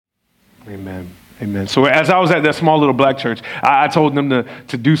Amen. Amen. So as I was at that small little black church, I told them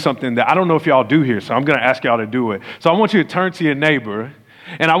to do something that I don't know if y'all do here, so I'm going to ask y'all to do it. So I want you to turn to your neighbor,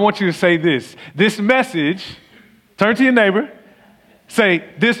 and I want you to say this. This message, turn to your neighbor, say,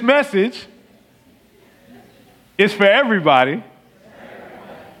 this message is for everybody,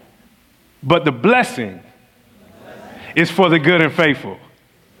 but the blessing is for the good and faithful.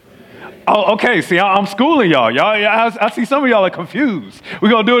 Oh, okay. See, I'm schooling y'all. I see some of y'all are confused. We're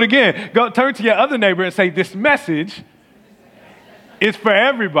going to do it again. Go turn to your other neighbor and say, this message is for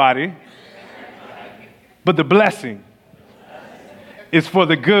everybody, but the blessing is for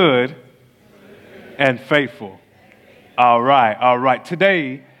the good and faithful. All right.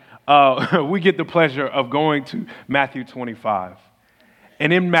 Today, we get the pleasure of going to Matthew 25.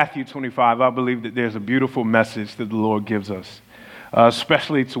 And in Matthew 25, I believe that there's a beautiful message that the Lord gives us.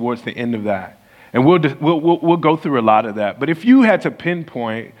 Especially towards the end of that. And we'll go through a lot of that. But if you had to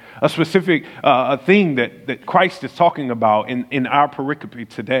pinpoint a specific thing that Christ is talking about in our pericope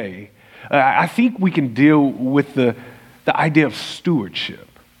today, I think we can deal with the idea of stewardship.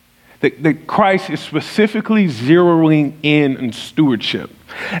 That Christ is specifically zeroing in on stewardship.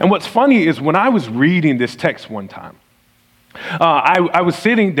 And what's funny is when I was reading this text one time, I was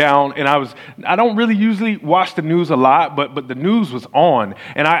sitting down and I don't really usually watch the news a lot, but the news was on.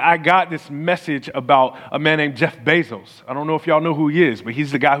 And I got this message about a man named Jeff Bezos. I don't know if y'all know who he is, but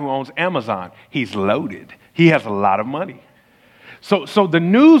he's the guy who owns Amazon. He's loaded. He has a lot of money. So the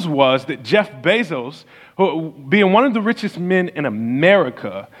news was that Jeff Bezos, who, being one of the richest men in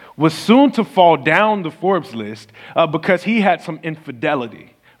America, was soon to fall down the Forbes list because he had some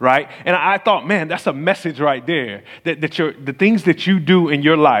infidelity. Right? And I thought, man, that's a message right there, that the things that you do in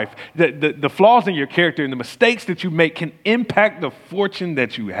your life, the flaws in your character and the mistakes that you make can impact the fortune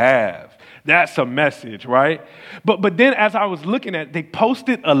that you have. That's a message, right? But then as I was looking at it, they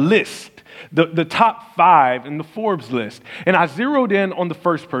posted a list, the top 5 in the Forbes list. And I zeroed in on the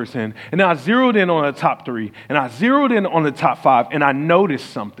first person, and then I zeroed in on the top 3, and I zeroed in on the top 5, and I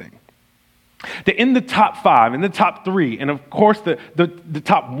noticed something. That in the top 5, in the top 3, and of course the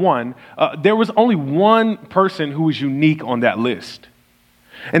top 1, there was only one person who was unique on that list.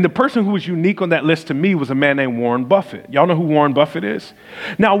 And the person who was unique on that list to me was a man named Warren Buffett. Y'all know who Warren Buffett is?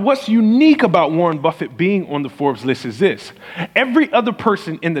 Now, what's unique about Warren Buffett being on the Forbes list is this. Every other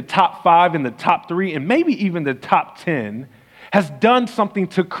person in the top 5, in the top 3, and maybe even the top 10 has done something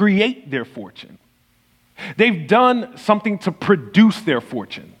to create their fortune. They've done something to produce their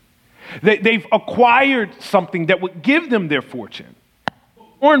fortune. They've acquired something that would give them their fortune.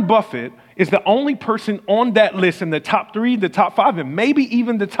 Warren Buffett is the only person on that list in the top 3, the top 5, and maybe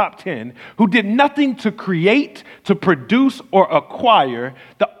even the top 10 who did nothing to create, to produce, or acquire.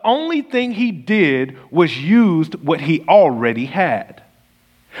 The only thing he did was used what he already had.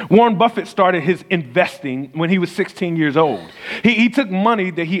 Warren Buffett started his investing when he was 16 years old. He took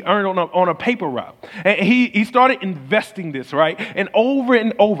money that he earned on a paper route, and he started investing this, right? And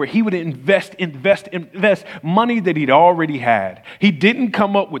over, he would invest money that he'd already had. He didn't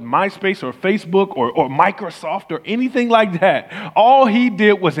come up with MySpace or Facebook or Microsoft or anything like that. All he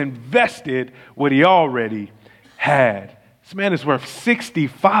did was invested what he already had. This man is worth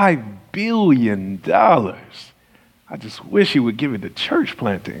 $65 billion. I just wish he would give it to church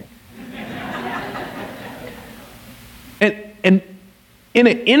planting. And in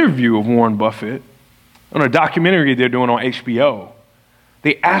an interview of Warren Buffett, on a documentary they're doing on HBO,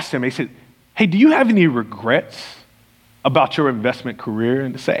 they asked him, they said, hey, do you have any regrets about your investment career?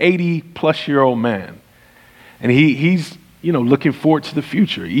 And it's an 80-plus-year-old man. And he's looking forward to the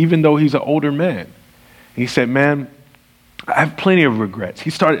future, even though he's an older man. And he said, man, I have plenty of regrets. He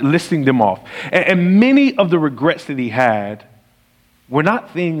started listing them off. And many of the regrets that he had were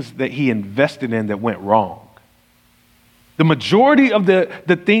not things that he invested in that went wrong. The majority of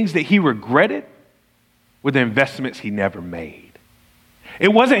the things that he regretted were the investments he never made.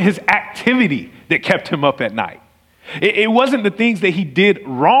 It wasn't his activity that kept him up at night. It wasn't the things that he did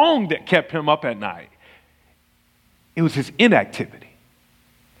wrong that kept him up at night. It was his inactivity.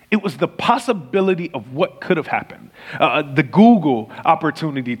 It was the possibility of what could have happened. The Google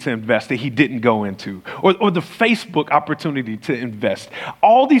opportunity to invest that he didn't go into, or the Facebook opportunity to invest.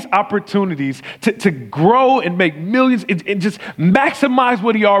 All these opportunities to grow and make millions and just maximize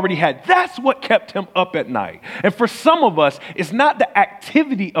what he already had. That's what kept him up at night. And for some of us, it's not the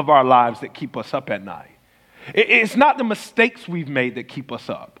activity of our lives that keep us up at night. It's not the mistakes we've made that keep us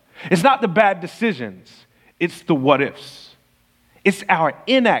up. It's not the bad decisions. It's the what ifs. It's our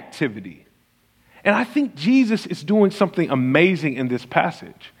inactivity. And I think Jesus is doing something amazing in this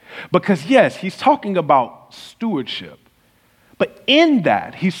passage. Because yes, he's talking about stewardship. But in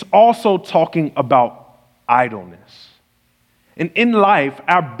that, he's also talking about idleness. And in life,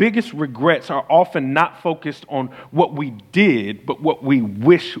 our biggest regrets are often not focused on what we did, but what we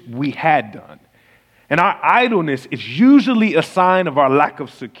wish we had done. And our idleness is usually a sign of our lack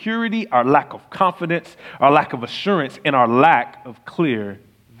of security, our lack of confidence, our lack of assurance, and our lack of clear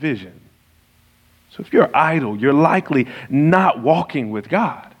vision. So if you're idle, you're likely not walking with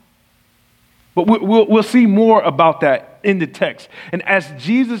God. But we'll see more about that in the text. And as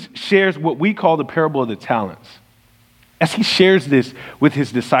Jesus shares what we call the parable of the talents, as he shares this with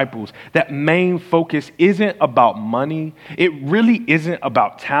his disciples, that main focus isn't about money. It really isn't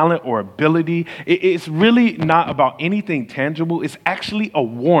about talent or ability. It's really not about anything tangible. It's actually a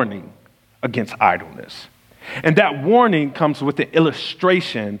warning against idleness. And that warning comes with an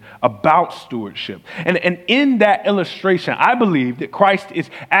illustration about stewardship. And in that illustration, I believe that Christ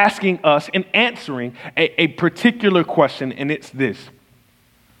is asking us and answering a particular question, and it's this: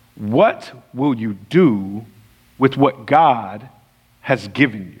 what will you do with what God has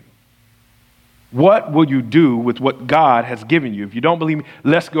given you? What will you do with what God has given you? If you don't believe me,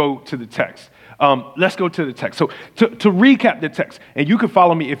 let's go to the text. Let's go to the text. So to recap the text, and you can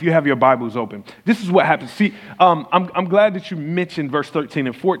follow me if you have your Bibles open. This is what happens. See, I'm glad that you mentioned verse 13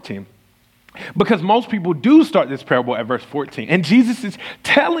 and 14, because most people do start this parable at verse 14. And Jesus'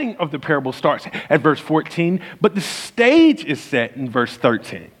 telling of the parable starts at verse 14, but the stage is set in verse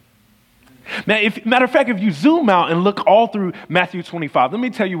 13. Now, matter of fact, if you zoom out and look all through Matthew 25, let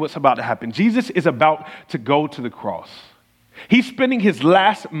me tell you what's about to happen. Jesus is about to go to the cross. He's spending his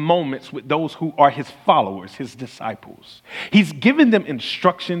last moments with those who are his followers, his disciples. He's giving them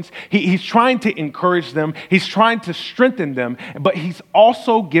instructions. He's trying to encourage them. He's trying to strengthen them, but he's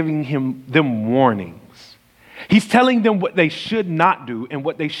also giving them warnings. He's telling them what they should not do and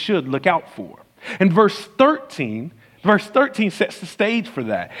what they should look out for. And verse 13 sets the stage for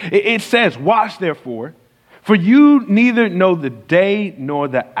that. It says, "Watch therefore, for you neither know the day nor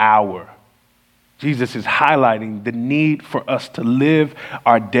the hour." Jesus is highlighting the need for us to live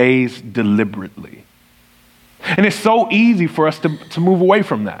our days deliberately. And it's so easy for us to move away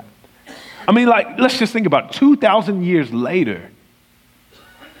from that. I mean, let's just think about it. 2,000 years later,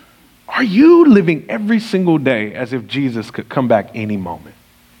 are you living every single day as if Jesus could come back any moment?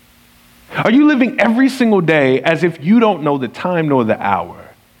 Are you living every single day as if you don't know the time nor the hour,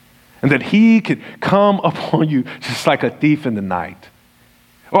 and that he could come upon you just like a thief in the night?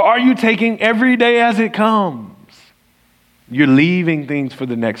 Or are you taking every day as it comes? You're leaving things for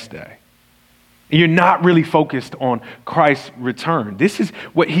the next day. You're not really focused on Christ's return. This is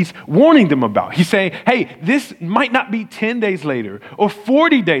what he's warning them about. He's saying, hey, this might not be 10 days later or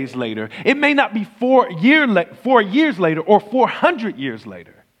 40 days later. It may not be 4 years later or 400 years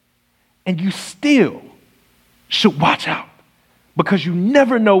later. And you still should watch out, because you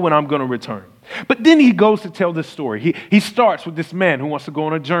never know when I'm going to return. But then he goes to tell this story. He starts with this man who wants to go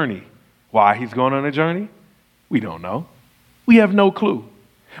on a journey. Why he's going on a journey? We don't know. We have no clue.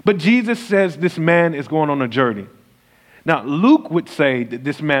 But Jesus says this man is going on a journey. Now, Luke would say that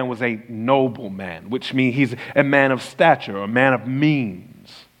this man was a noble man, which means he's a man of stature, a man of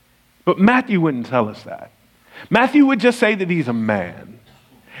means. But Matthew wouldn't tell us that. Matthew would just say that he's a man.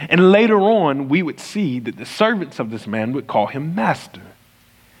 And later on, we would see that the servants of this man would call him master.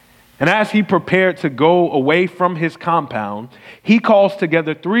 And as he prepared to go away from his compound, he calls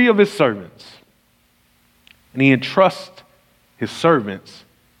together 3 of his servants. And he entrusts his servants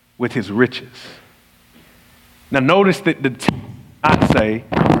with his riches. Now notice that the text does not say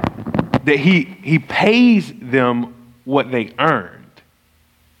that he pays them what they earned.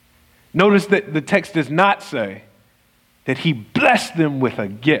 Notice that the text does not say that he blessed them with a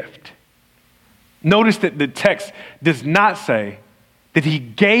gift. Notice that the text does not say that he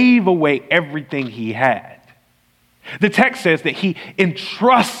gave away everything he had. The text says that he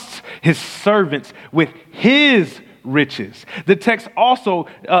entrusts his servants with his riches. The text also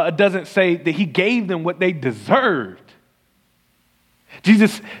doesn't say that he gave them what they deserved.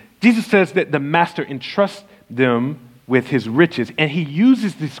 Jesus says that the master entrusts them with his riches, and he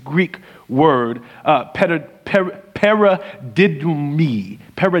uses this Greek word, paradidumi.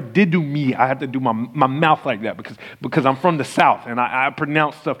 I have to do my mouth like that because I'm from the South, and I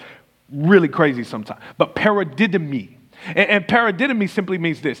pronounce stuff really crazy sometimes. But paradidumi. And paradidumi simply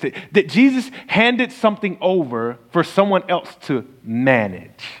means this, that Jesus handed something over for someone else to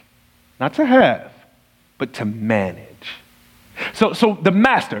manage. Not to have, but to manage. So the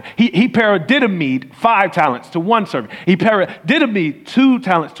master, he paradidomed 5 talents to one servant. He paradidomed 2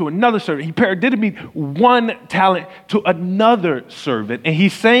 talents to another servant. He paradidomed 1 talent to another servant. And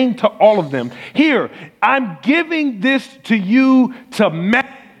he's saying to all of them, here, I'm giving this to you to manage,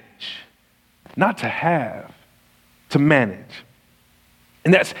 not to have, to manage.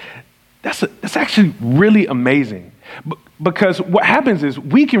 And that's actually really amazing. Because what happens is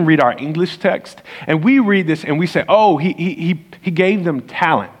we can read our English text and we read this and we say, oh, he gave them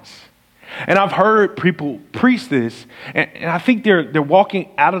talents. And I've heard people preach this, and I think they're walking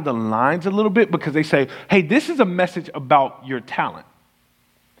out of the lines a little bit because they say, hey, this is a message about your talent.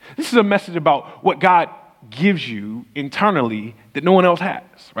 This is a message about what God gives you internally that no one else has,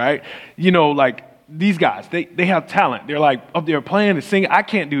 right? You know, like these guys, they have talent. They're like up there playing and singing. I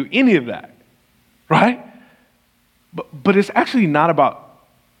can't do any of that, right? But it's actually not about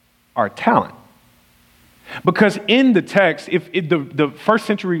our talent. Because in the text, if the first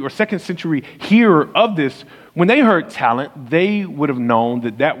century or second century hearer of this, when they heard talent, they would have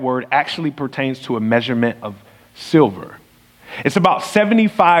known that word actually pertains to a measurement of silver. It's about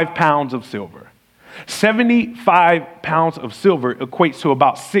 75 pounds of silver. 75 pounds of silver equates to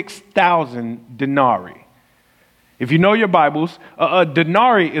about 6,000 denarii. If you know your Bibles, a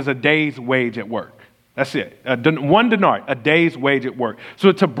denarii is a day's wage at work. That's it. 1 denarii, a day's wage at work.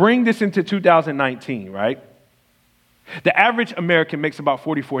 So to bring this into 2019, right? The average American makes about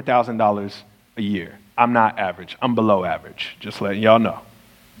 $44,000 a year. I'm not average. I'm below average. Just letting y'all know.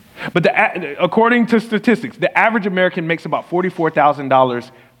 But according to statistics, the average American makes about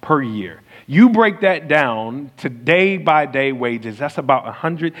 $44,000 per year. You break that down to day-by-day wages, that's about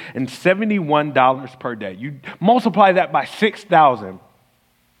 $171 per day. You multiply that by 6,000,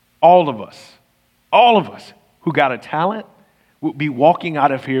 all of us who got a talent would be walking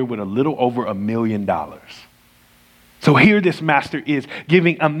out of here with a little over $1 million. So here this master is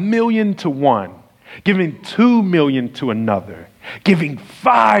giving $1 million to one, giving $2 million to another, giving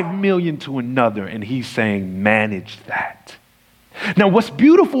 $5 million to another, and he's saying, manage that. Now, what's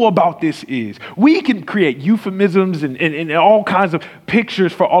beautiful about this is we can create euphemisms and all kinds of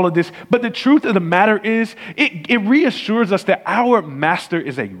pictures for all of this, but the truth of the matter is it reassures us that our master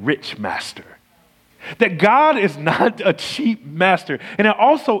is a rich master. That God is not a cheap master. And it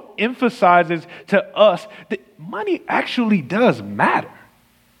also emphasizes to us that money actually does matter.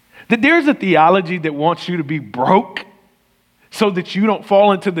 That there's a theology that wants you to be broke so that you don't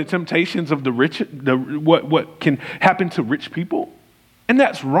fall into the temptations of the rich, what can happen to rich people. And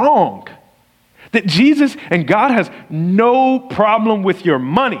that's wrong. That Jesus and God has no problem with your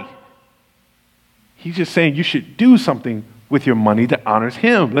money. He's just saying you should do something with your money that honors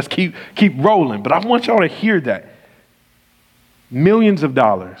him. Let's keep rolling. But I want y'all to hear that. Millions of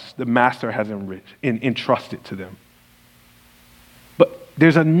dollars the master has entrusted to them. But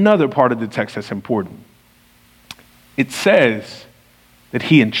there's another part of the text that's important. It says that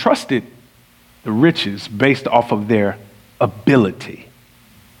he entrusted the riches based off of their ability.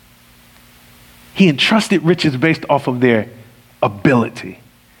 He entrusted riches based off of their ability.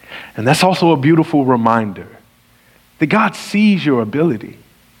 And that's also a beautiful reminder that God sees your ability.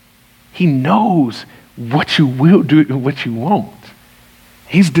 He knows what you will do and what you won't.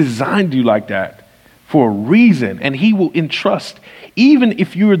 He's designed you like that for a reason, and he will entrust, even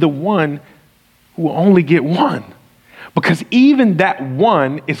if you're the one who will only get one. Because even that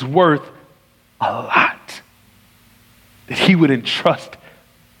one is worth a lot. That he would entrust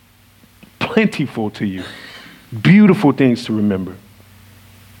plentiful to you. Beautiful things to remember.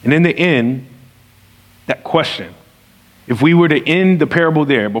 And in the end, that question, if we were to end the parable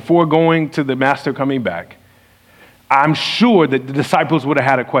there before going to the master coming back, I'm sure that the disciples would have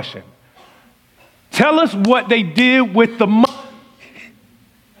had a question. Tell us what they did with the money.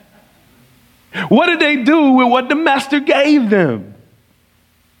 What did they do with what the master gave them?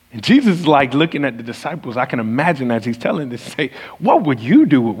 And Jesus is like looking at the disciples. I can imagine as he's telling this, say, what would you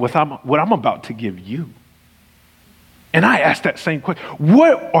do with what I'm about to give you? And I ask that same question.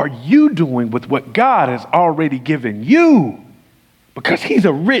 What are you doing with what God has already given you? Because he's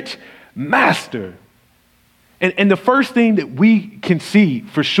a rich master. And the first thing that we can see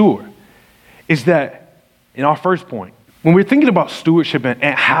for sure is that in our first point, when we're thinking about stewardship and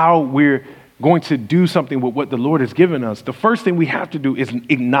how we're going to do something with what the Lord has given us, the first thing we have to do is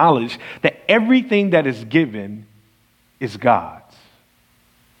acknowledge that everything that is given is God's.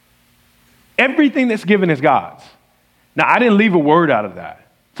 Everything that's given is God's. Now, I didn't leave a word out of that.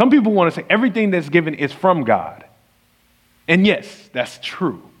 Some people want to say everything that's given is from God. And yes, that's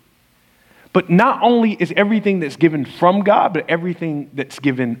true. But not only is everything that's given from God, but everything that's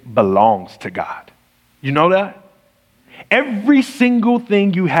given belongs to God. You know that? Every single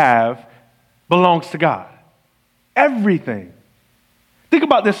thing you have belongs to God. Everything. Think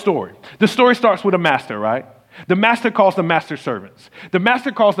about this story. The story starts with a master, right? The master calls the master's servants. The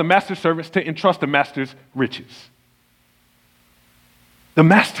master calls the master's servants to entrust the master's riches. The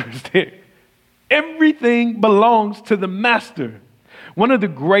master is there. Everything belongs to the master. One of the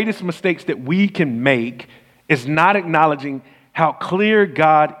greatest mistakes that we can make is not acknowledging how clear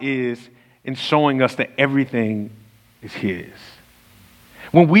God is in showing us that everything is his.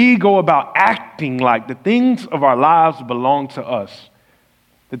 When we go about acting like the things of our lives belong to us,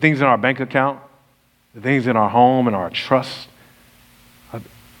 the things in our bank account, the things in our home and our trust,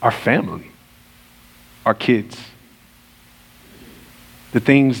 our family, our kids, the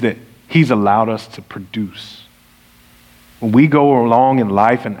things that he's allowed us to produce. When we go along in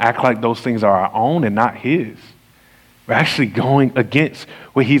life and act like those things are our own and not his, we're actually going against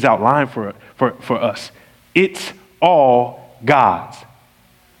what he's outlined for us. It's all God's.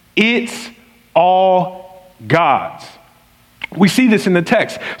 It's all God's. We see this in the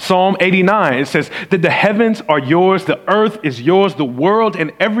text. Psalm 89, it says that the heavens are yours, the earth is yours, the world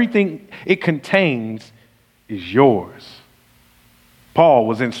and everything it contains is yours. Paul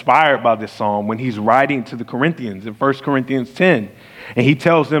was inspired by this psalm when he's writing to the Corinthians in 1 Corinthians 10. And he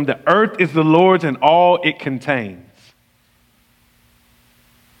tells them the earth is the Lord's and all it contains.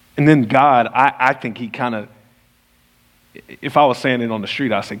 And then God, I think he kind of, if I was saying it on the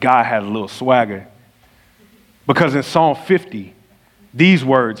street, I'd say God had a little swagger. Because in Psalm 50, these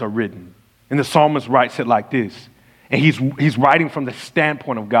words are written. And the psalmist writes it like this. And he's writing from the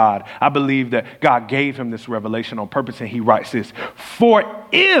standpoint of God. I believe that God gave him this revelation on purpose, and he writes this. For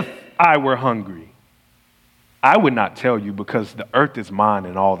if I were hungry, I would not tell you, because the earth is mine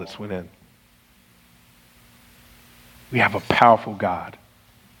and all that's within. We have a powerful God,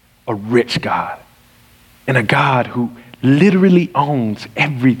 a rich God, and a God who literally owns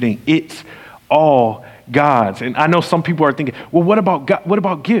everything. It's all God's. And I know some people are thinking, well, what about God? What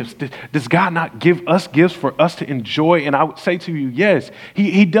about gifts? Does God not give us gifts for us to enjoy? And I would say to you, yes,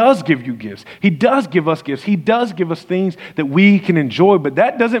 he does give you gifts. He does give us gifts. He does give us things that we can enjoy, but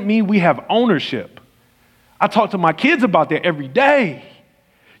that doesn't mean we have ownership. I talk to my kids about that every day.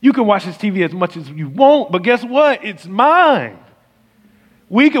 You can watch this TV as much as you want, but guess what? It's mine.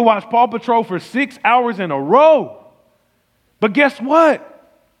 We can watch Paw Patrol for 6 hours in a row, but guess what?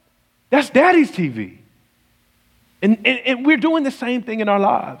 That's Daddy's TV. And we're doing the same thing in our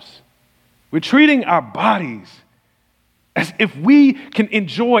lives. We're treating our bodies as if we can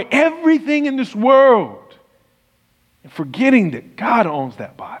enjoy everything in this world and forgetting that God owns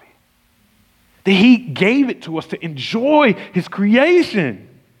that body, that he gave it to us to enjoy his creation.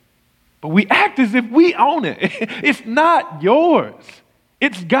 But we act as if we own it. It's not yours.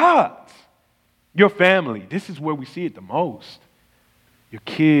 It's God's. Your family, this is where we see it the most. Your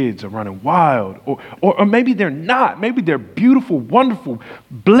kids are running wild, or maybe they're not. Maybe they're beautiful, wonderful,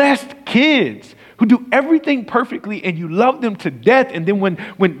 blessed kids who do everything perfectly and you love them to death. And then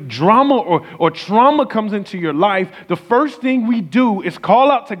when drama or trauma comes into your life, the first thing we do is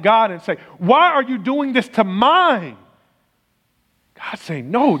call out to God and say, why are you doing this to mine? God's saying,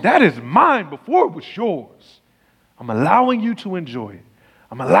 no, that is mine before it was yours. I'm allowing you to enjoy it.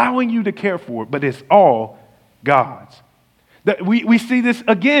 I'm allowing you to care for it, but it's all God's. We see this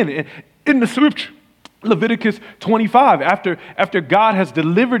again in the scripture, Leviticus 25. After God has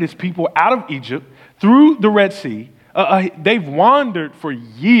delivered his people out of Egypt through the Red Sea, they've wandered for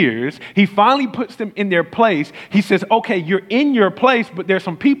years. He finally puts them in their place. He says, okay, you're in your place, but there's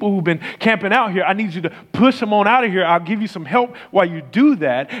some people who've been camping out here. I need you to push them on out of here. I'll give you some help while you do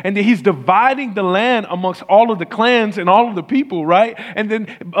that. And then he's dividing the land amongst all of the clans and all of the people, right? And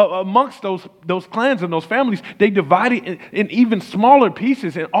then amongst those clans and those families, they divide it in even smaller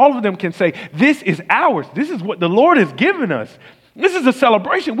pieces. And all of them can say, this is ours. This is what the Lord has given us. This is a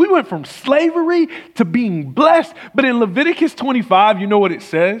celebration. We went from slavery to being blessed. But in Leviticus 25, you know what it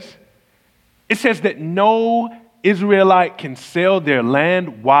says? It says that no Israelite can sell their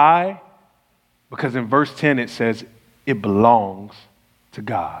land. Why? Because in verse 10, it says it belongs to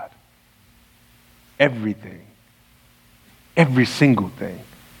God. Everything. Every single thing.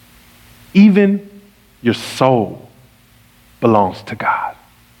 Even your soul belongs to God.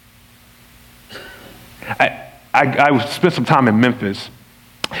 I spent some time in Memphis.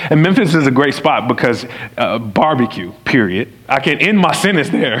 And Memphis is a great spot because barbecue, period. I can end my sentence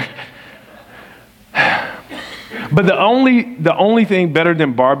there. But the only thing better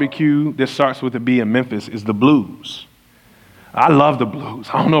than barbecue that starts with a B in Memphis is the blues. I love the blues.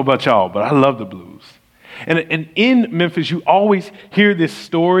 I don't know about y'all, but I love the blues. And in Memphis, you always hear this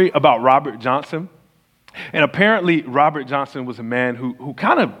story about Robert Johnson. And apparently, Robert Johnson was a man who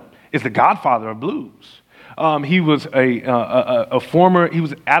kind of is the godfather of blues. He was he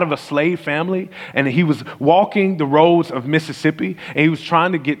was out of a slave family, and he was walking the roads of Mississippi, and he was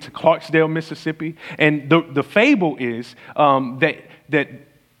trying to get to Cogdell, Mississippi. And the fable is that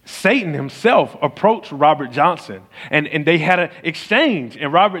Satan himself approached Robert Johnson, and they had an exchange.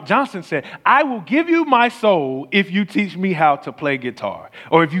 And Robert Johnson said, "I will give you my soul if you teach me how to play guitar,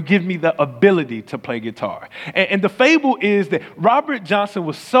 or if you give me the ability to play guitar." And the fable is that Robert Johnson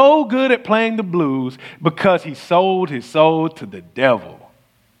was so good at playing the blues because he sold his soul to the devil.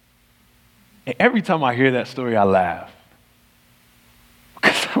 And every time I hear that story, I laugh.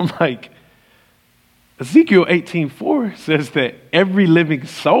 Because I'm like, Ezekiel 18:4 says that every living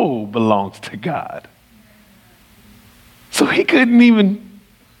soul belongs to God. So he couldn't even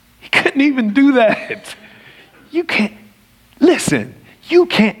do that. You can't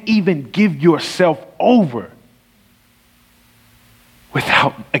even give yourself over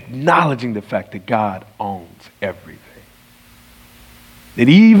without acknowledging the fact that God owns everything. That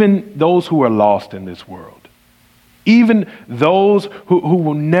even those who are lost in this world, even those who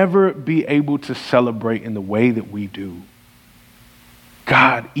will never be able to celebrate in the way that we do,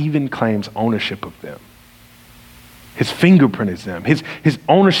 God even claims ownership of them. His fingerprint is them. His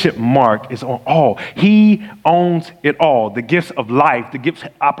ownership mark is on all. He owns it all. The gifts of life, the gifts of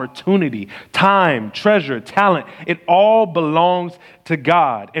opportunity, time, treasure, talent, it all belongs to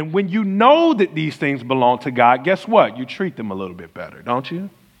God. And when you know that these things belong to God, guess what? You treat them a little bit better, don't you?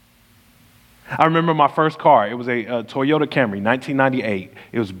 I remember my first car. It was a Toyota Camry, 1998.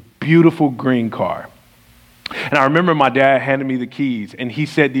 It was a beautiful green car. And I remember my dad handed me the keys, and he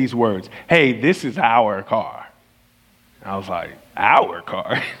said these words, "Hey, this is our car." And I was like, "Our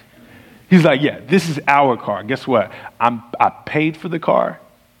car?" He's like, "Yeah, this is our car. Guess what? I paid for the car.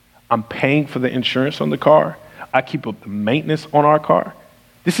 I'm paying for the insurance on the car. I keep up the maintenance on our car.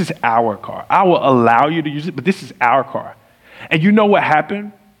 This is our car. I will allow you to use it, but this is our car." And you know what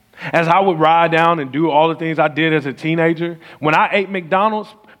happened? As I would ride down and do all the things I did as a teenager, when I ate McDonald's,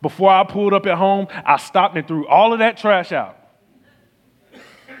 before I pulled up at home, I stopped and threw all of that trash out.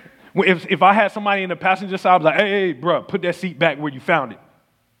 If I had somebody in the passenger side, I was like, hey, bro, put that seat back where you found it.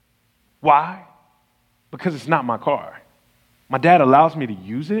 Why? Because it's not my car. My dad allows me to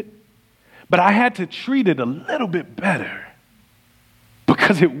use it, but I had to treat it a little bit better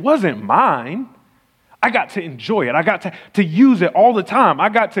because it wasn't mine. I got to enjoy it. I got to use it all the time. I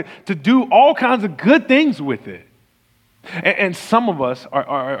got to do all kinds of good things with it. And some of us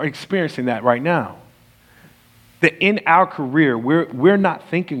are experiencing that right now. That in our career, we're not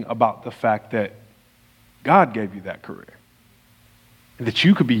thinking about the fact that God gave you that career. And that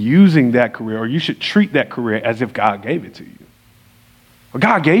you could be using that career, or you should treat that career as if God gave it to you. Or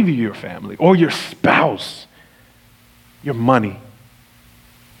God gave you your family, or your spouse, your money.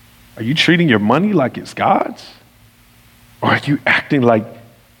 Are you treating your money like it's God's? Or are you acting like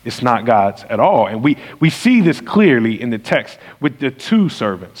it's not God's at all? And we see this clearly in the text with the two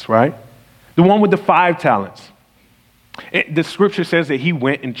servants, right? The one with the 5 talents. The scripture says that he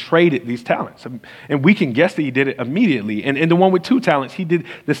went and traded these talents. And we can guess that he did it immediately. And the one with 2 talents, he did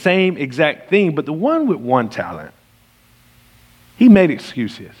the same exact thing. But the one with 1 talent, he made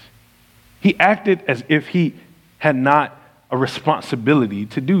excuses. He acted as if he had not a responsibility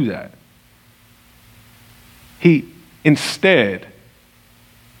to do that. He instead,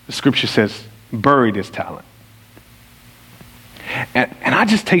 the scripture says, buried his talent. And I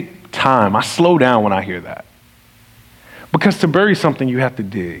just take time. I slow down when I hear that. Because to bury something, you have to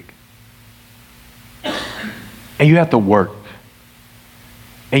dig. And you have to work.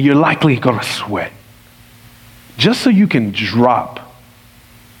 And you're likely going to sweat. Just so you can drop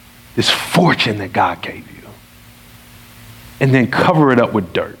this fortune that God gave you. And then cover it up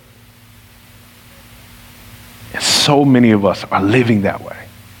with dirt. And so many of us are living that way.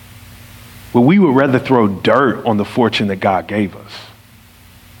 Where we would rather throw dirt on the fortune that God gave us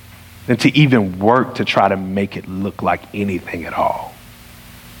than to even work to try to make it look like anything at all.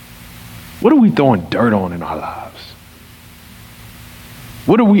 What are we throwing dirt on in our lives?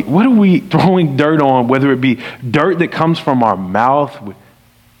 What are we throwing dirt on, whether it be dirt that comes from our mouth, with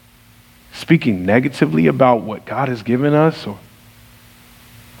speaking negatively about what God has given us, or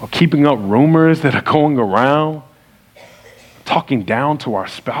keeping up rumors that are going around, talking down to our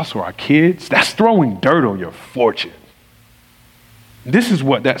spouse or our kids? That's throwing dirt on your fortune. This is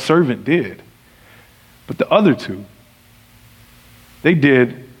what that servant did. But the other two, they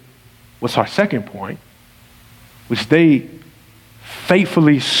did what's our second point, which they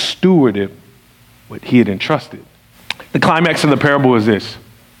faithfully stewarded what he had entrusted. The climax of the parable is this.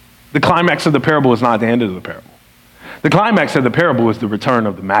 The climax of the parable is not the end of the parable. The climax of the parable is the return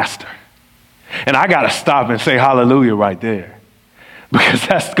of the master. And I got to stop and say hallelujah right there, because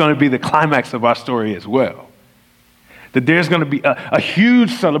that's going to be the climax of our story as well. That there's going to be a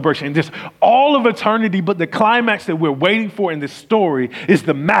huge celebration, just all of eternity, but the climax that we're waiting for in this story is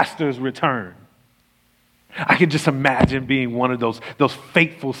the master's return. I can just imagine being one of those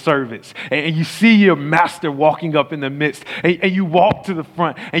faithful servants, and you see your master walking up in the midst, and you walk to the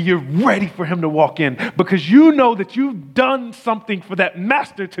front, and you're ready for him to walk in, because you know that you've done something for that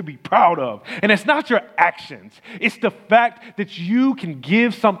master to be proud of. And it's not your actions. It's the fact that you can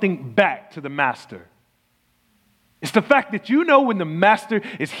give something back to the master. It's the fact that you know when the master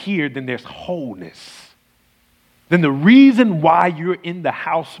is here, then there's wholeness. Then the reason why you're in the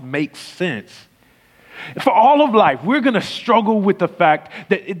house makes sense. For all of life, we're going to struggle with the fact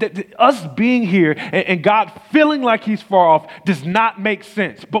that us being here and God feeling like he's far off does not make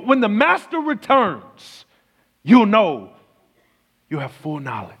sense. But when the master returns, you'll know, you'll have full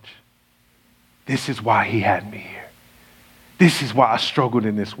knowledge. This is why he had me here. This is why I struggled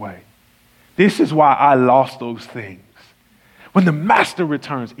in this way. This is why I lost those things. When the master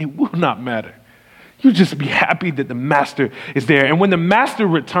returns, it will not matter. You just be happy that the master is there. And when the master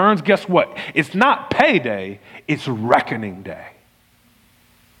returns, guess what? It's not payday, it's reckoning day.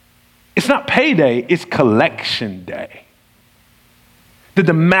 It's not payday, it's collection day. That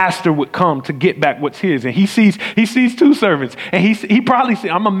the master would come to get back what's his. And he sees two servants. And he probably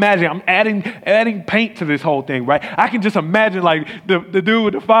sees, I'm adding paint to this whole thing, right? I can just imagine like the dude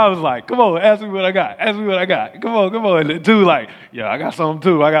with the five was like, come on, ask me what I got. Ask me what I got. Come on. And the two like, yeah, I got something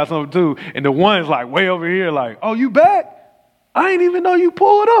too. And the one's like way over here like, oh, you back? I ain't even know you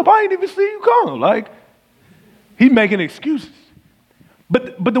pulled up. I ain't even see you come. Like, he's making excuses.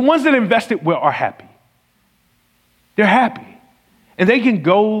 But the ones that invested well are happy. They're happy. And they can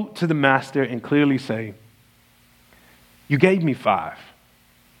go to the master and clearly say, you gave me 5.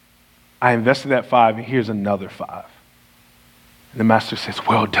 I invested that 5, and here's another 5. And the master says,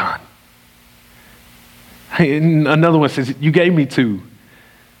 well done. And another one says, you gave me 2.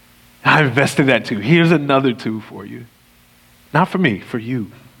 I invested that 2. Here's another 2 for you. Not for me, for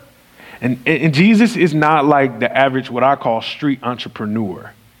you. And Jesus is not like the average, what I call street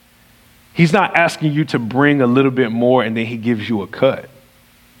entrepreneur. He's not asking you to bring a little bit more and then he gives you a cut.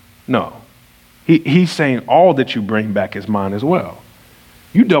 No. He's saying all that you bring back is mine as well.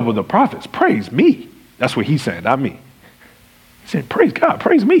 You double the profits. Praise me. That's what he's saying, not me. He said, praise God,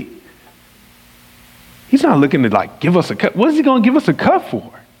 praise me. He's not looking to like give us a cut. What is he going to give us a cut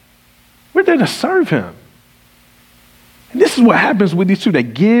for? We're there to serve him. And this is what happens with these two. They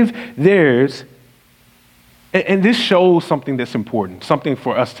give theirs. And this shows something that's important, something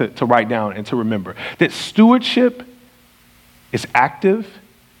for us to write down and to remember, that stewardship is active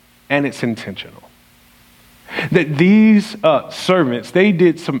and it's intentional. That these servants, they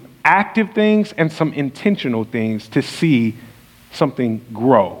did some active things and some intentional things to see something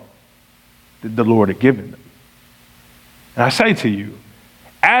grow that the Lord had given them. And I say to you,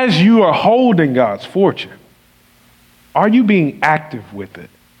 as you are holding God's fortune, are you being active with it?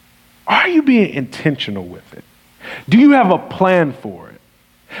 Are you being intentional with it? Do you have a plan for it?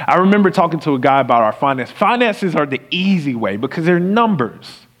 I remember talking to a guy about our finances. Finances are the easy way because they're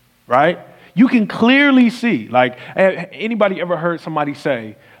numbers, right? You can clearly see, like, anybody ever heard somebody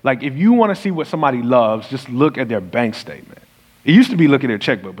say, like, if you want to see what somebody loves, just look at their bank statement. It used to be look at their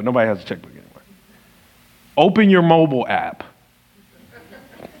checkbook, but nobody has a checkbook anymore. Open your mobile app,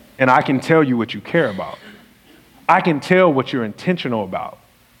 and I can tell you what you care about. I can tell what you're intentional about.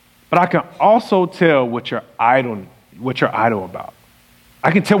 But I can also tell what you're idle about.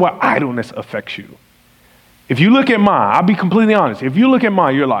 I can tell what idleness affects you. If you look at mine, I'll be completely honest. If you look at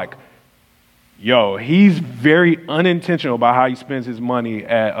mine, you're like, yo, he's very unintentional about how he spends his money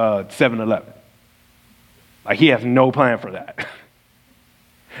at 7-Eleven. Like, he has no plan for that.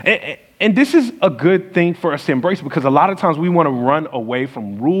 And this is a good thing for us to embrace, because a lot of times we want to run away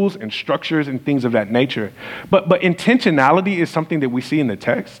from rules and structures and things of that nature. But intentionality is something that we see in the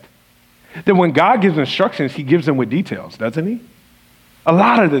text. That when God gives instructions, he gives them with details, doesn't he? A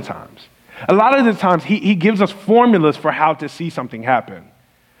lot of the times, he gives us formulas for how to see something happen.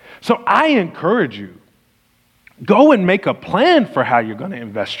 So I encourage you, go and make a plan for how you're going to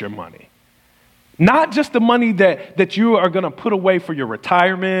invest your money. Not just the money that you are going to put away for your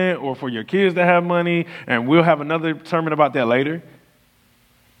retirement or for your kids to have money, and we'll have another sermon about that later.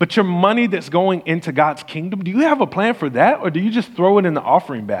 But your money that's going into God's kingdom, do you have a plan for that, or do you just throw it in the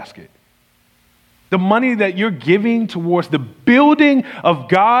offering basket? The money that you're giving towards the building of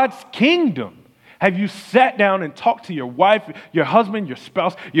God's kingdom, Have you sat down and talked to your wife, your husband, your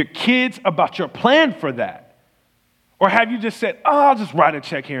spouse, your kids about your plan for that? Or have you just said, oh, I'll just write a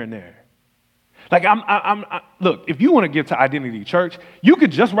check here and there? Like, look, if you want to give to Identity Church, you could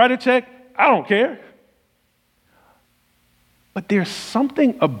just write a check. I don't care. But there's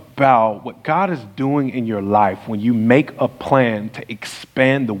something about what God is doing in your life when you make a plan to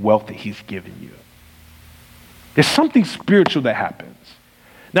expand the wealth that he's given you. There's something spiritual that happens.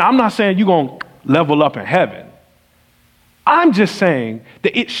 Now, I'm not saying you're going to level up in heaven. I'm just saying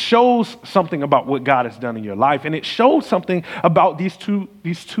that it shows something about what God has done in your life, and it shows something about these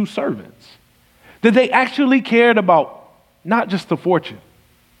two servants. That they actually cared about not just the fortune,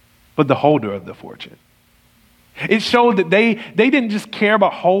 but the holder of the fortune. It showed that they didn't just care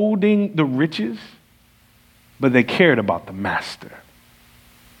about holding the riches, but they cared about the master.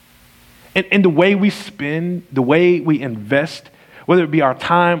 And the way we spend, the way we invest, whether it be our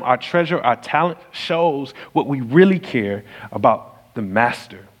time, our treasure, our talent, shows what we really care about the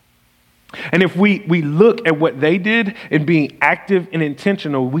master. And if we look at what they did in being active and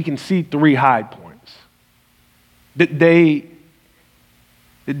intentional, we can see three high points. That they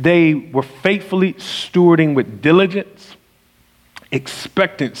were faithfully stewarding with diligence,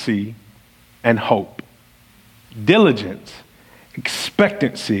 expectancy, and hope. Diligence,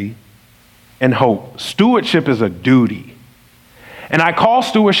 expectancy, and hope. Stewardship is a duty. And I call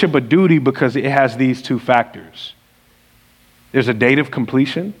stewardship a duty because it has these two factors. There's a date of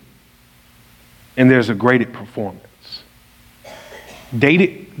completion, and there's a graded performance.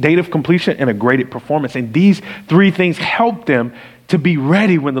 Date of completion and a graded performance. And these three things help them to be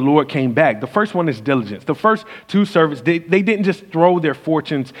ready when the Lord came back. The first one is diligence. The first two servants, they didn't just throw their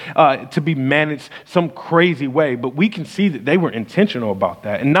fortunes to be managed some crazy way, but we can see that they were intentional about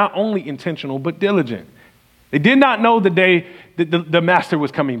that. And not only intentional, but diligent. They did not know the day that the master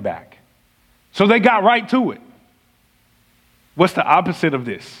was coming back. So they got right to it. What's the opposite of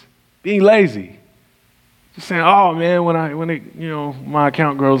this? Being lazy. Just saying, oh man, when my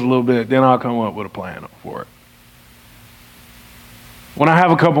account grows a little bit, then I'll come up with a plan for it. When I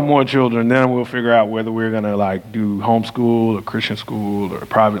have a couple more children, then we'll figure out whether we're going to do homeschool or Christian school or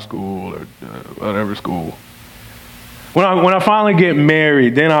private school or whatever school. When I finally get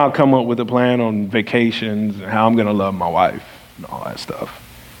married, then I'll come up with a plan on vacations and how I'm going to love my wife and all that stuff.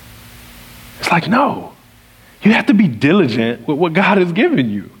 It's like, no, you have to be diligent with what God has given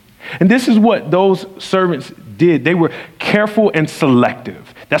you. And this is what those servants did. They were careful and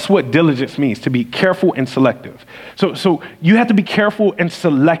selective. That's what diligence means, to be careful and selective. So you have to be careful and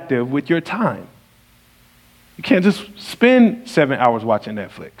selective with your time. You can't just spend 7 hours watching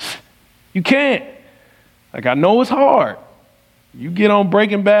Netflix. You can't. I know it's hard. You get on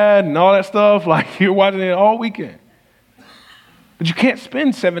Breaking Bad and all that stuff, you're watching it all weekend. But you can't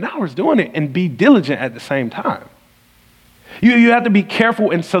spend 7 hours doing it and be diligent at the same time. You have to be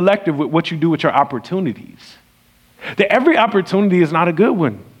careful and selective with what you do with your opportunities. That every opportunity is not a good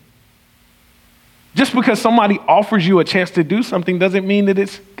one. Just because somebody offers you a chance to do something doesn't mean that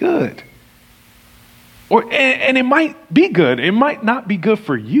it's good. And it might be good. It might not be good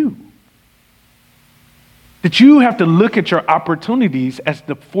for you. That you have to look at your opportunities as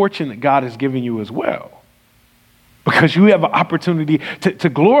the fortune that God has given you as well. Because you have an opportunity to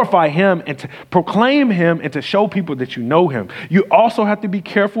glorify him and to proclaim him and to show people that you know him. You also have to be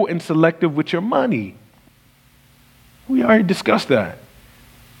careful and selective with your money. We already discussed that.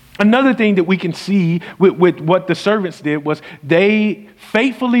 Another thing that we can see with what the servants did was they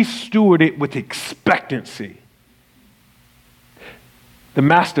faithfully stewarded with expectancy. The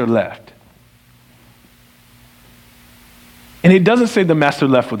master left. And it doesn't say the master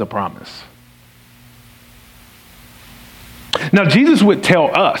left with a promise. Now, Jesus would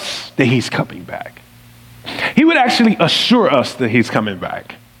tell us that he's coming back. He would actually assure us that he's coming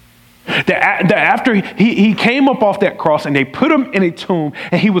back. That after he came up off that cross and they put him in a tomb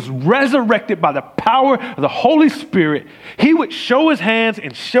and he was resurrected by the power of the Holy Spirit, he would show his hands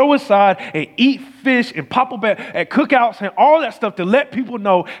and show his side and eat fish and pop up at cookouts and all that stuff to let people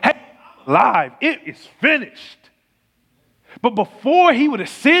know, hey, I'm alive, it is finished. But before he would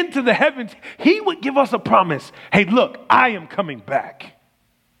ascend to the heavens, he would give us a promise. Hey, look, I am coming back.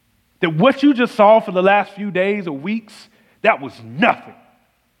 That what you just saw for the last few days or weeks, that was nothing.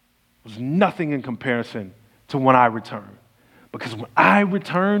 It was nothing in comparison to when I return. Because when I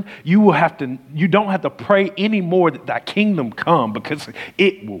return, you don't have to pray anymore that thy kingdom come, because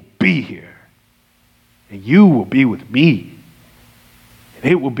it will be here. And you will be with me.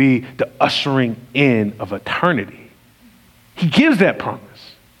 And it will be the ushering in of eternity. He gives that promise.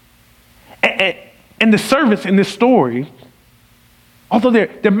 And the servants in this story, Although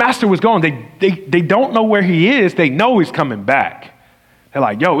their master was gone, they don't know where he is. They know he's coming back. They're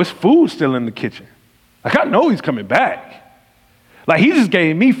like, yo, it's food still in the kitchen. Like, I know he's coming back. Like, he just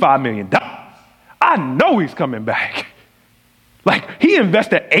gave me $5 million. I know he's coming back. Like, he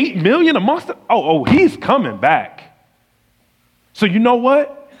invested $8 million a month. Oh, he's coming back. So you know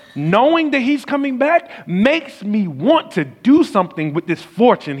what? Knowing that he's coming back makes me want to do something with this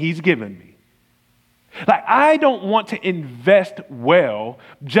fortune he's given me. Like, I don't want to invest well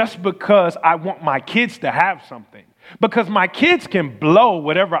just because I want my kids to have something, because my kids can blow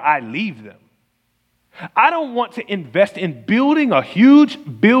whatever I leave them. I don't want to invest in building a huge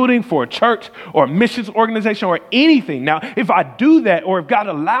building for a church or a missions organization or anything. Now, if I do that, or if God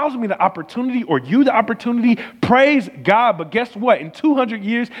allows me the opportunity or you the opportunity, praise God. But guess what? In 200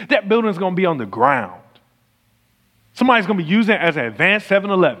 years, that building is going to be on the ground. Somebody's going to be using it as an advanced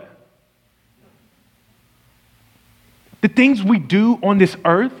 7-Eleven. The things we do on this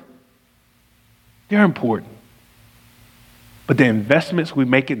earth, they're important. But the investments we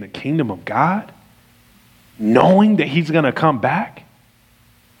make in the kingdom of God, knowing that he's going to come back,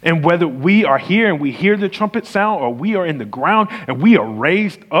 and whether we are here and we hear the trumpet sound, or we are in the ground and we are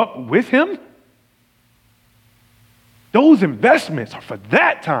raised up with him, those investments are for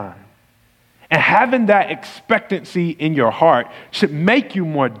that time. And having that expectancy in your heart should make you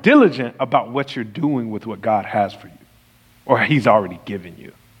more diligent about what you're doing with what God has for you, or he's already given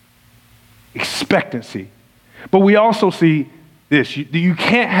you. Expectancy. But we also see this. You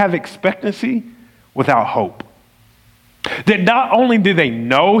can't have expectancy without hope. That not only did they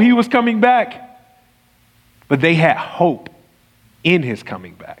know he was coming back, but they had hope in his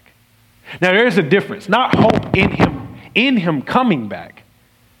coming back. Now there's a difference. Not hope in him coming back,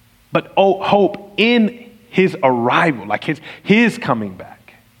 but hope in his arrival, like his coming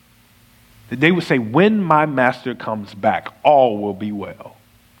back. They would say, when my master comes back, all will be well.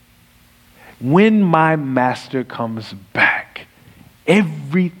 When my master comes back,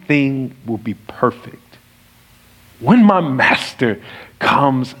 everything will be perfect. When my master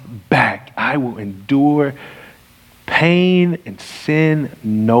comes back, I will endure pain and sin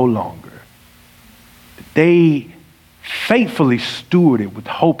no longer. They faithfully stewarded with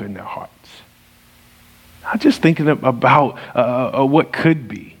hope in their hearts. Not just thinking about what could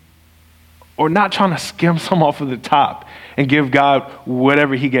be, or not trying to skim some off of the top and give God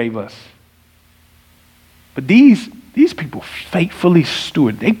whatever he gave us. But these people faithfully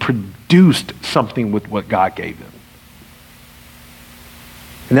stewarded. They produced something with what God gave them.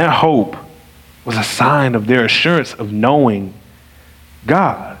 And that hope was a sign of their assurance of knowing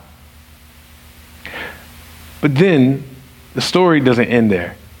God. But then the story doesn't end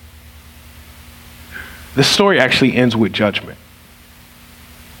there. The story actually ends with judgment.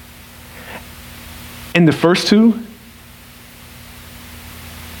 In the first two,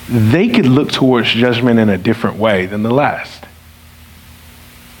 they could look towards judgment in a different way than the last.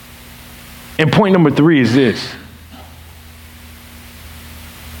 And point number 3 is this.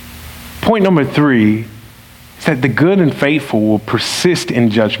 Point number 3 is that the good and faithful will persist in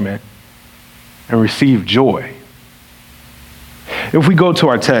judgment and receive joy. If we go to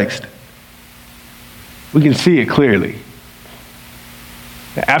our text, we can see it clearly.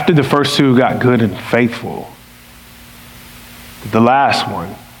 After the first two got good and faithful, the last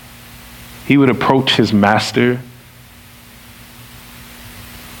one, he would approach his master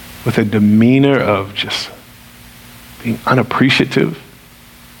with a demeanor of just being unappreciative.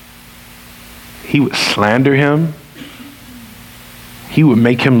 He would slander him. He would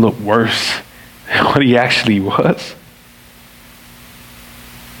make him look worse than what he actually was.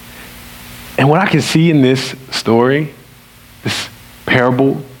 And what I can see in this story, this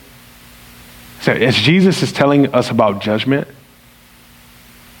parable, so as Jesus is telling us about judgment,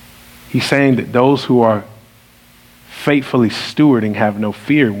 he's saying that those who are faithfully stewarding have no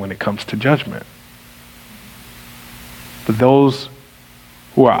fear when it comes to judgment. But those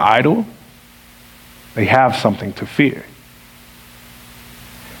who are idle, they have something to fear.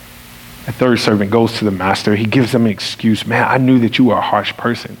 The third servant goes to the master. He gives them an excuse. Man, I knew that you were a harsh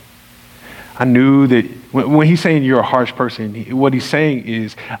person. I knew that when he's saying you're a harsh person, what he's saying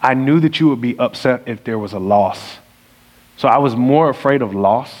is, I knew that you would be upset if there was a loss. So I was more afraid of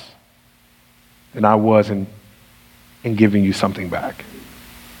loss than I was in giving you something back.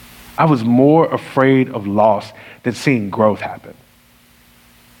 I was more afraid of loss than seeing growth happen.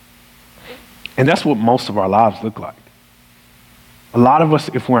 And that's what most of our lives look like. A lot of us,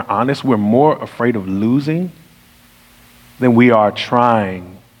 if we're honest, we're more afraid of losing than we are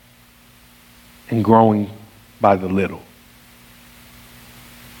trying and growing by the little.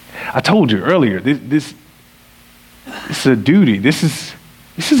 I told you earlier, this is a duty.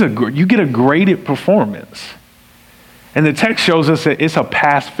 You get a graded performance. And the text shows us that it's a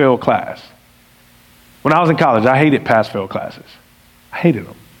pass-fail class. When I was in college, I hated pass-fail classes. I hated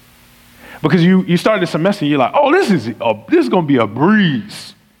them. Because you start the semester, you're like, oh, this is going to be a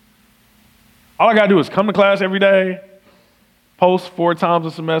breeze. All I got to do is come to class every day, post 4 times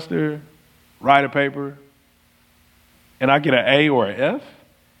a semester, write a paper, and I get an A or an F.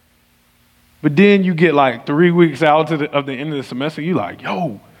 But then you get like 3 weeks out of the end of the semester, you're like,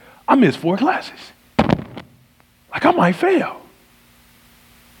 yo, I missed 4 classes. Like, I might fail.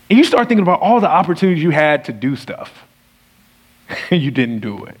 And you start thinking about all the opportunities you had to do stuff, and you didn't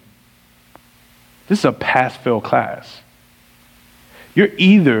do it. This is a pass-fail class. You're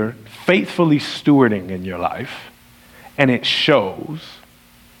either faithfully stewarding in your life, and it shows,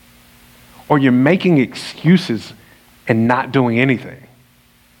 or you're making excuses and not doing anything,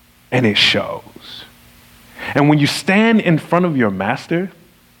 and it shows. And when you stand in front of your master,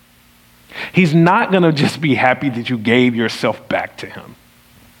 he's not going to just be happy that you gave yourself back to him.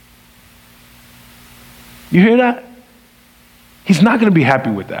 You hear that? He's not going to be happy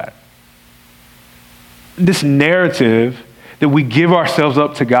with that. This narrative that we give ourselves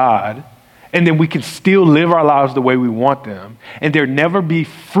up to God and then we can still live our lives the way we want them, and there never be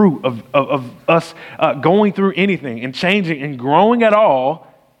fruit of us going through anything and changing and growing at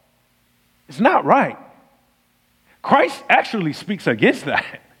all, it's not right. Christ actually speaks against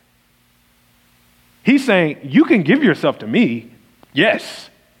that. He's saying, you can give yourself to me, yes,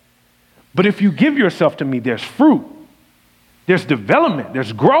 but if you give yourself to me, there's fruit, there's development,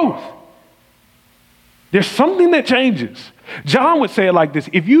 there's growth. There's something that changes. John would say it like this: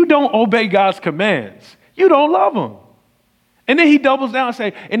 if you don't obey God's commands, you don't love him. And then he doubles down and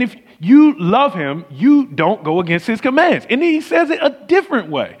says, and if you love him, you don't go against his commands. And then he says it a different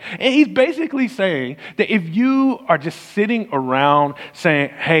way. And he's basically saying that if you are just sitting around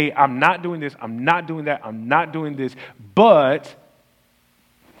saying, hey, I'm not doing this, I'm not doing that, I'm not doing this, but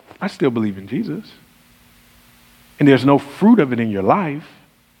I still believe in Jesus, and there's no fruit of it in your life,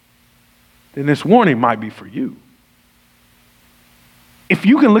 then this warning might be for you. If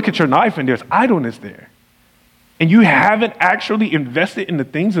you can look at your life and there's idleness there, and you haven't actually invested in the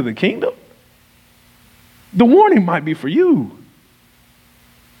things of the kingdom, the warning might be for you.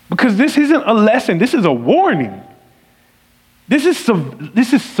 Because this isn't a lesson, this is a warning. This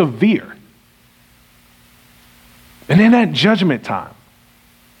is severe. And in that judgment time,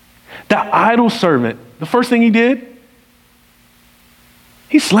 the idle servant, the first thing he did,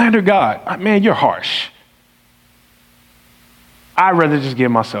 he slandered God. Man, you're harsh. I'd rather just give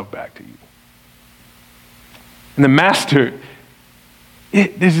myself back to you. And the master,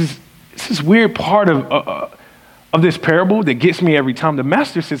 this is this weird part of this parable that gets me every time. The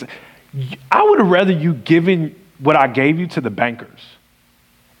master says, I would have rather you given what I gave you to the bankers.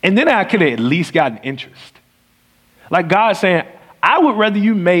 And then I could have at least gotten interest. Like God saying, I would rather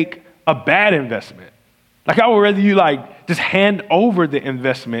you make a bad investment. Like I would rather you just hand over the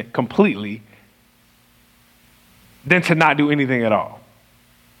investment completely than to not do anything at all.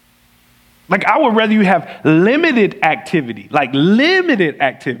 Like I would rather you have limited activity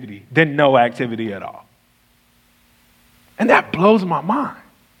than no activity at all. And that blows my mind.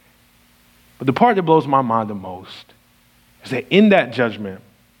 But the part that blows my mind the most is that in that judgment,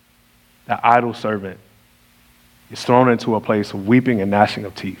 that idle servant is thrown into a place of weeping and gnashing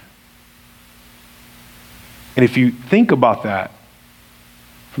of teeth. And if you think about that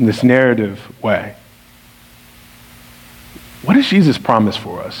from this narrative way, what does Jesus promise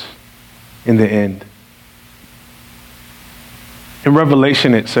for us in the end? In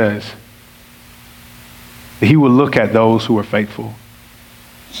Revelation, it says that he will look at those who are faithful.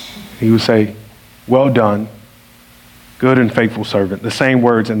 He would say, well done, good and faithful servant. The same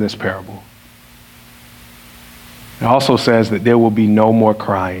words in this parable. It also says that there will be no more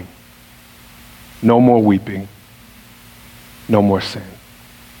crying, no more weeping, no more sin.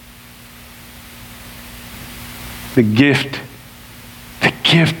 The gift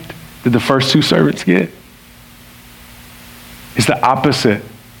that the first 2 servants get is the opposite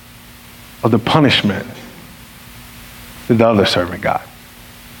of the punishment that the other servant got.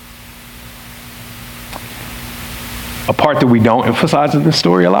 A part that we don't emphasize in this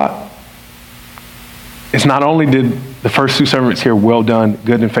story a lot is not only did the first 2 servants hear, well done,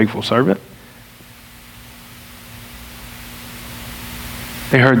 good and faithful servant,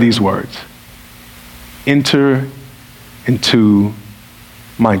 they heard these words: enter into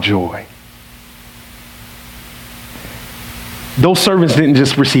my joy. Those servants didn't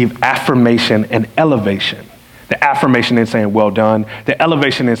just receive affirmation and elevation. The affirmation in saying, well done. The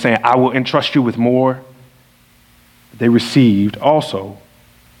elevation in saying, I will entrust you with more. they received also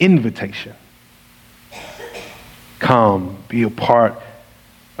invitation. Come, be a part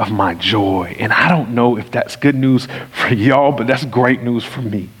of my joy. And I don't know if that's good news for y'all, but that's great news for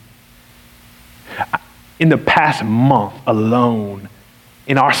me. In the past month alone,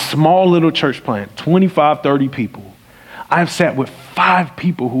 in our small little church plant, 25, 30 people, I've sat with 5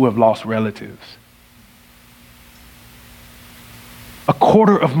 people who have lost relatives. A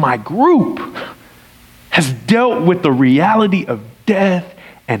quarter of my group has dealt with the reality of death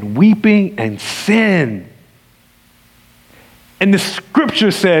and weeping and sin. And the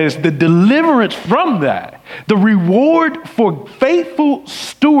scripture says the deliverance from that, the reward for faithful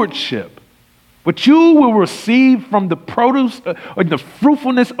stewardship, what you will receive from the produce or the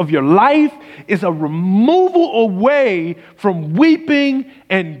fruitfulness of your life is a removal away from weeping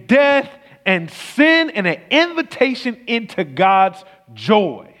and death and sin and an invitation into God's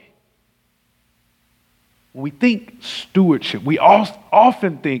joy. When we think stewardship, we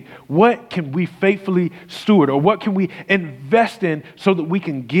often think, what can we faithfully steward, or what can we invest in so that we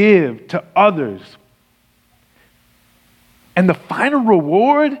can give to others? And the final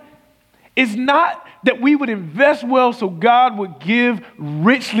reward is not that we would invest well so God would give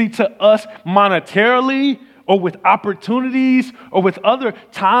richly to us monetarily, or with opportunities, or with other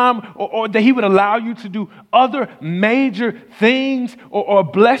time, or that he would allow you to do other major things, or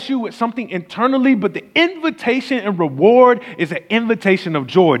bless you with something internally. But the invitation and reward is an invitation of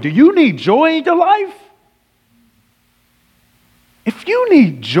joy. Do you need joy in your life? If you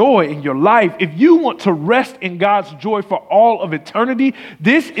need joy in your life, if you want to rest in God's joy for all of eternity,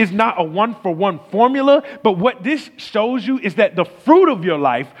 this is not a one-for-one formula, but what this shows you is that the fruit of your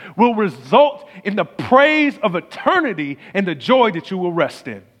life will result in the praise of eternity and the joy that you will rest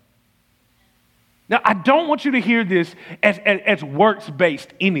in. Now, I don't want you to hear this as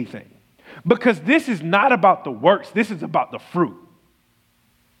works-based anything, because this is not about the works, this is about the fruit.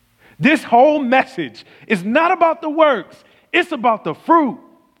 This whole message is not about the works, it's about the fruit.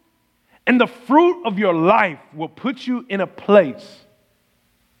 And the fruit of your life will put you in a place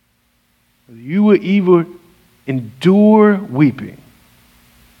where you will either endure weeping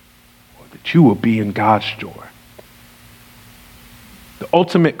or that you will be in God's joy. The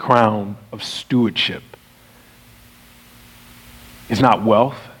ultimate crown of stewardship is not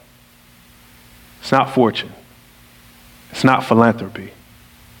wealth, it's not fortune, it's not philanthropy,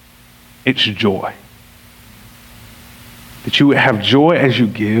 it's joy. That you would have joy as you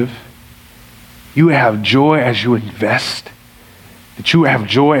give, you would have joy as you invest, that you would have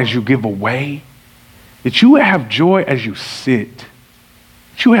joy as you give away, that you would have joy as you sit,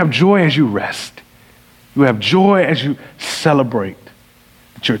 that you would have joy as you rest, you would have joy as you celebrate,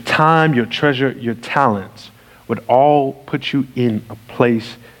 that your time, your treasure, your talents would all put you in a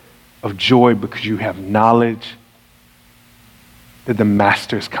place of joy because you have knowledge that the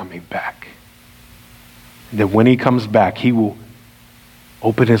master is coming back. That when he comes back, he will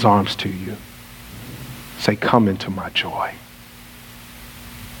open his arms to you. Say, come into my joy.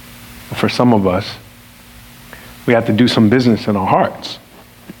 For some of us, we have to do some business in our hearts.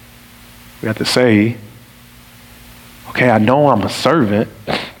 We have to say, okay, I know I'm a servant.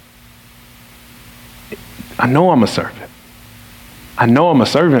 I know I'm a servant. I know I'm a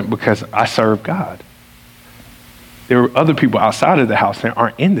servant because I serve God. There are other people outside of the house that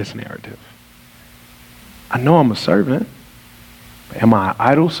aren't in this narrative. I know I'm a servant, but am I an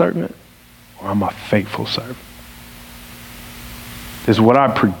idle servant or am I a faithful servant? Does what I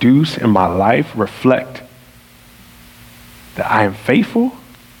produce in my life reflect that I am faithful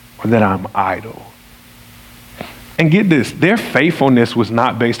or that I'm idle? And get this, their faithfulness was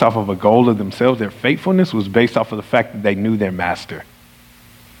not based off of a goal of themselves. Their faithfulness was based off of the fact that they knew their master.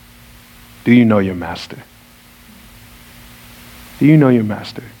 Do you know your master? Do you know your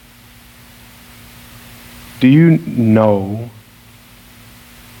master? Do you know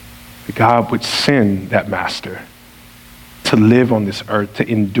that God would send that master to live on this earth, to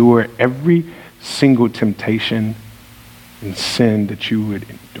endure every single temptation and sin that you would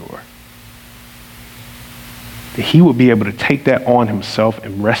endure? That he would be able to take that on himself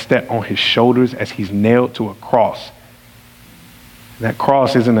and rest that on his shoulders as he's nailed to a cross. That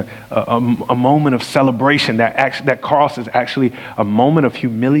cross isn't a moment of celebration. That cross is actually a moment of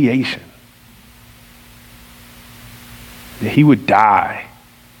humiliation. That he would die.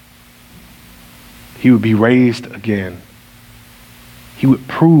 He would be raised again. He would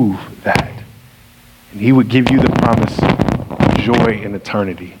prove that. And he would give you the promise of joy in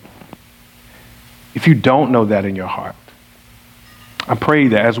eternity. If you don't know that in your heart, I pray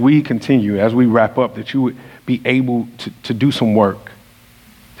that as we continue, as we wrap up, that you would be able to do some work,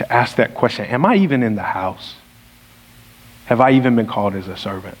 to ask that question, am I even in the house? Have I even been called as a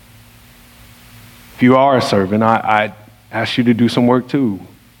servant? If you are a servant, I ask you to do some work too.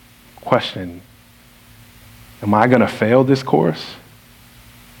 Question, am I going to fail this course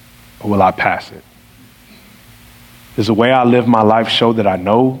or will I pass it? Does the way I live my life show that I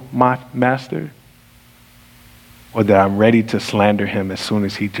know my master or that I'm ready to slander him as soon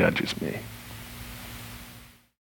as he judges me?